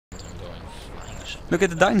Look at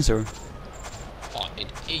the dinosaur. Oh, it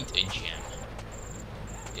ate a gem.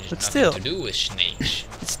 It has But nothing still. to do with snakes.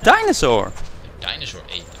 It's dinosaur. The dinosaur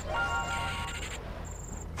ate them.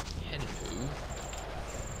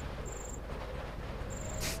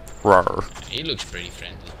 Hello. Rawr. He looks pretty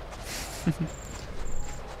friendly.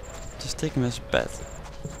 Just take him as a pet.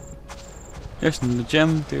 There's the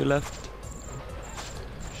gem to your left.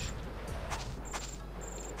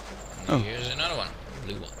 Oh. Here's another one.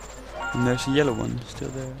 Blue one. And there's a yellow one still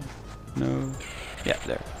there. No. Yeah,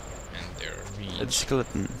 there. And there are It's reeds.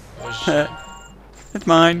 skeleton. Was, It's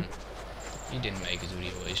mine. he didn't make it to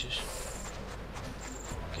the oasis.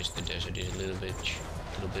 Guess the desert is a little bit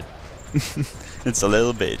It's a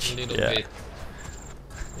little bitch. bit Yeah.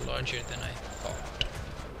 larger than I thought.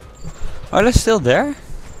 Are they still there?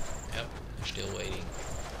 Yep, they're still waiting.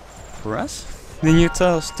 For us? Then you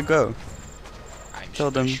tell us to go. I'm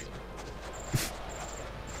Tell them. special.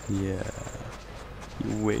 Yeah.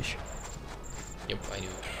 You wish. Yep, I do.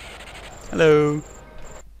 Hello.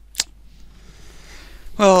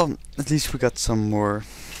 Well, at least we got some more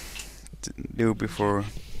to do before.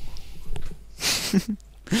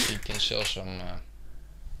 You can sell some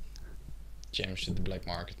gems to the black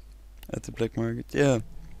market. At the black market, yeah.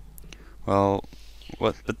 Well,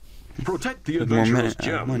 what? But Protect the With more adventurous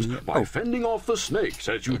money- gems money. by Oh. fending off the snakes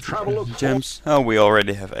as you travel across. gems? Oh, we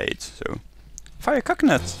already have 8, so. Fire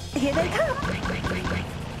coconut! Here they come.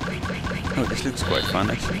 Oh, this looks quite fun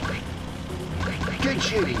actually. Good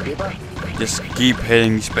shooting, Bibba. Just keep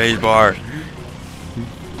hitting the spacebar.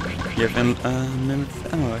 You have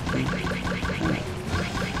unlimited ammo, I think.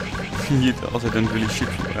 You also don't really shoot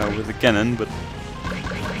with a cannon, but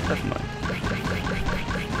never mind.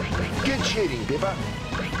 Good shooting, Bibba.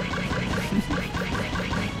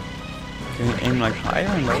 Can you aim like higher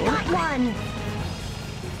and I lower? got one.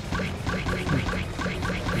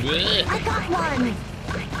 Blech. I got one.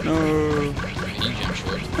 No. He jumped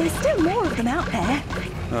short. There's still more of them out there.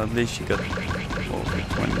 Oh, at least you got all the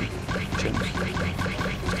 20 gems.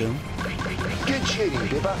 Still. Good shooting,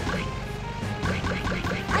 Bibba.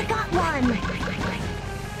 I got one.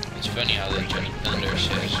 It's funny how the Johnny Thunder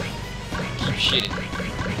says, keep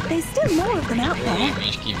shitting. There's still more of them out Probably there.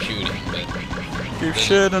 means keep shooting, but Keep it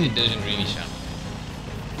shooting. doesn't really sound.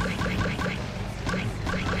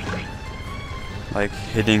 Like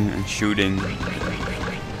hitting and shooting.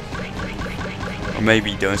 Or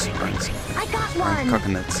maybe those ones I got are one.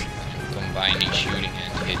 coconuts. Combining shooting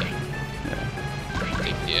and hitting. Yeah.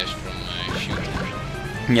 Take the S from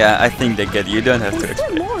shooting. Yeah, I think they get you. You don't have to There's still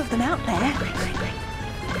explain. more of them out there.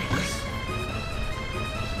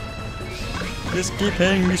 Just keep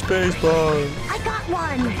hitting the spacebar. I got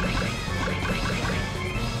one.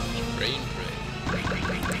 Pray and pray.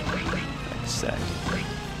 Exactly.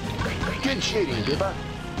 Good shooting, Bibba.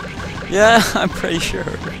 Yeah, I'm pretty sure.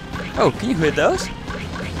 Oh, can you hit those?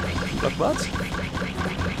 Block bots?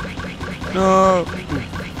 No.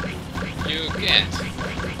 You can't.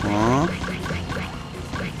 Aww.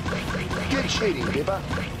 Good shooting, Bibba.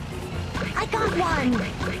 I got one.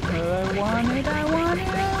 I want it, I want it, I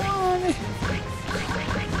want it.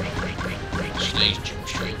 Snakes jump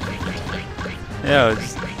short every time. Yeah,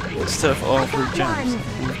 it's stuff all I for got gems. one.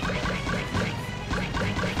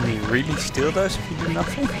 Can you really steal those if you do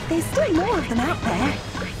nothing? There's still more of them out there.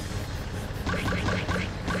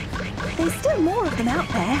 There's still more of them out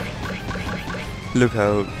there. Look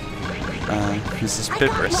how Mrs. I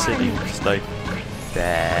Pipper got is sitting, one. just like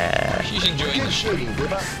that. She's enjoying Good the shooting,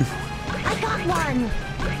 Bibba. I got one.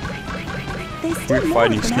 There's still We're more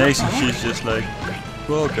fighting of them snakes out and there. she's just like,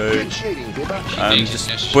 well, okay. Good shooting, Bibba. I'm thinks just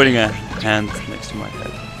it's putting a necessary. hand next to my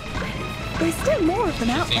head. There's still more of them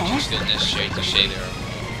out Thinks there. it's still necessary to say there are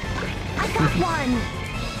I got one.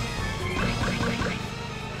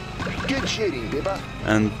 Good shooting, Bibba.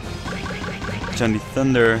 And Johnny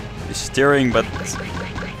Thunder is steering, but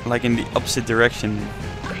like in the opposite direction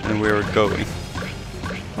than we were going.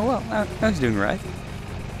 Oh well, I was doing right.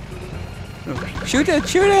 Oh. Shoot it!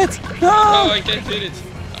 Shoot it! Oh, No! I can't hit it.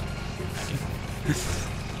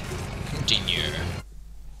 Continue.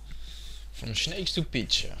 From snakes to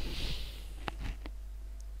pizza.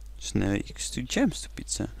 Snakes to gems to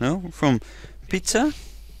pizza. No, from pizza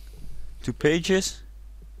to pages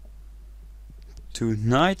to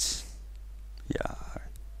nights. Yeah.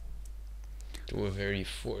 To a very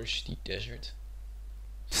foresty desert.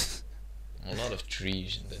 A lot of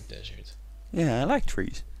trees in that desert. Yeah, I like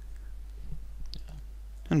trees.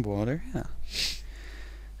 And water, yeah.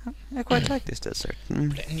 I quite like this desert.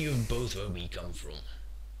 Mm. Plenty of both where we come from.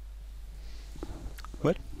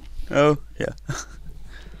 Oh, yeah.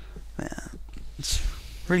 Yeah. It's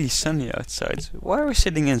really sunny outside. So why are we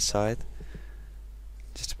sitting inside?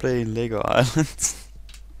 Just to play Lego Island.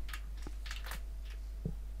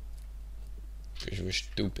 Because we're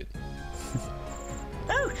stupid.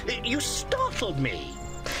 Oh, you startled me.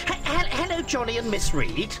 Hello, Johnny and Miss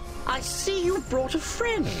Reed. I see you brought a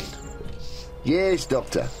friend. Yes,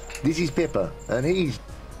 Doctor. This is Pepper, and he's...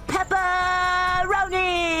 Pepperoni!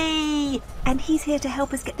 And he's here to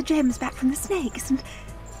help us get the gems back from the snakes. And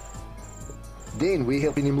Then we're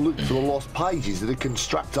helping him look for the lost pages of the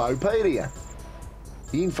Constructopedia.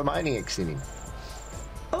 The Infomaniac's in him.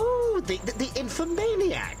 Oh, the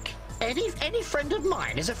Infomaniac. Any friend of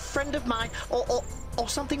mine is a friend of mine, or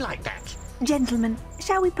something like that. gentlemen,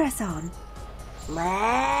 shall we press on?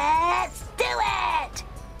 Let's do it!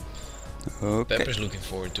 Okay. Pepper's looking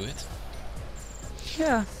forward to it.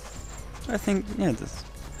 Yeah. I think, yeah, that's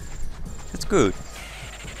good.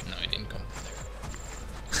 No, he didn't come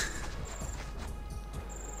there.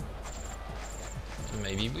 So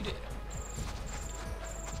maybe we did.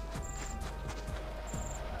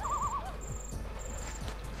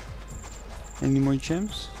 Any more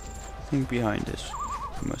gems? I think behind this.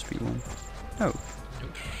 There must be one. No.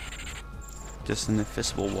 Nope. Just an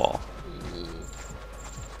invisible wall. Ooh.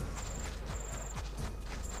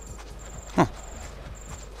 Huh.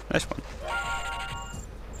 Nice one.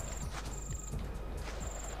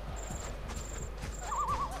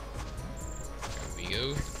 Here we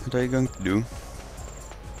go. What are you going to do?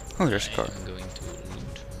 Oh, there's a car. I'm going to loot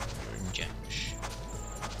more gems.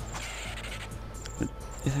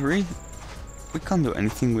 Is it really? We can't do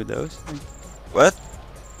anything with those. What?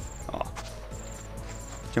 Oh.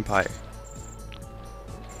 Jump higher.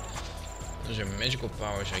 Those are magical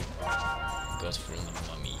powers I got from the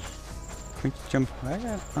mummy. Can't you jump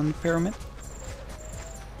higher on the pyramid?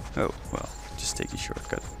 Oh, well, just take a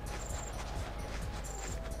shortcut.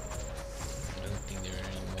 I don't think there are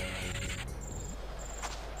any more over here.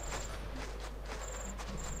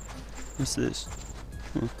 What's this?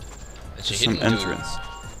 It's a Just some hidden door entrance.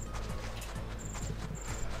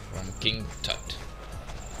 from King Tut.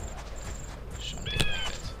 Something like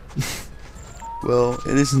that. Well,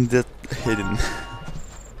 it isn't that hidden.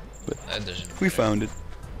 That doesn't We matter, found it.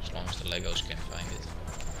 as long as the Legos can find it.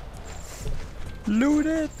 Loot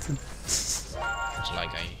it! It's like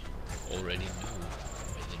I already know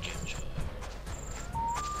where the gems are.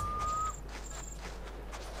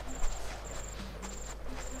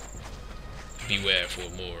 Beware for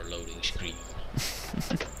more loading screen.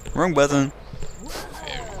 Wrong button.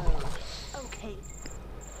 Very Okay.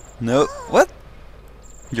 No. What?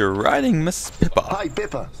 You're riding Miss Pippa. Hey,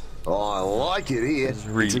 Pepper. I like it here. Let's It's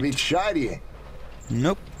read. a bit shady.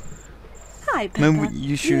 Nope. Hi, Pepper. Maybe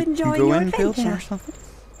you should enjoying go your in, Pilton, or adventure? something?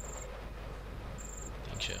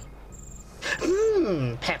 think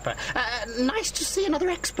so. Pepper. Nice to see another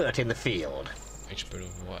expert in the field. Expert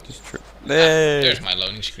of what? It's true. There's my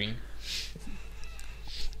loading screen.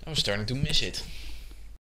 I was starting to miss it.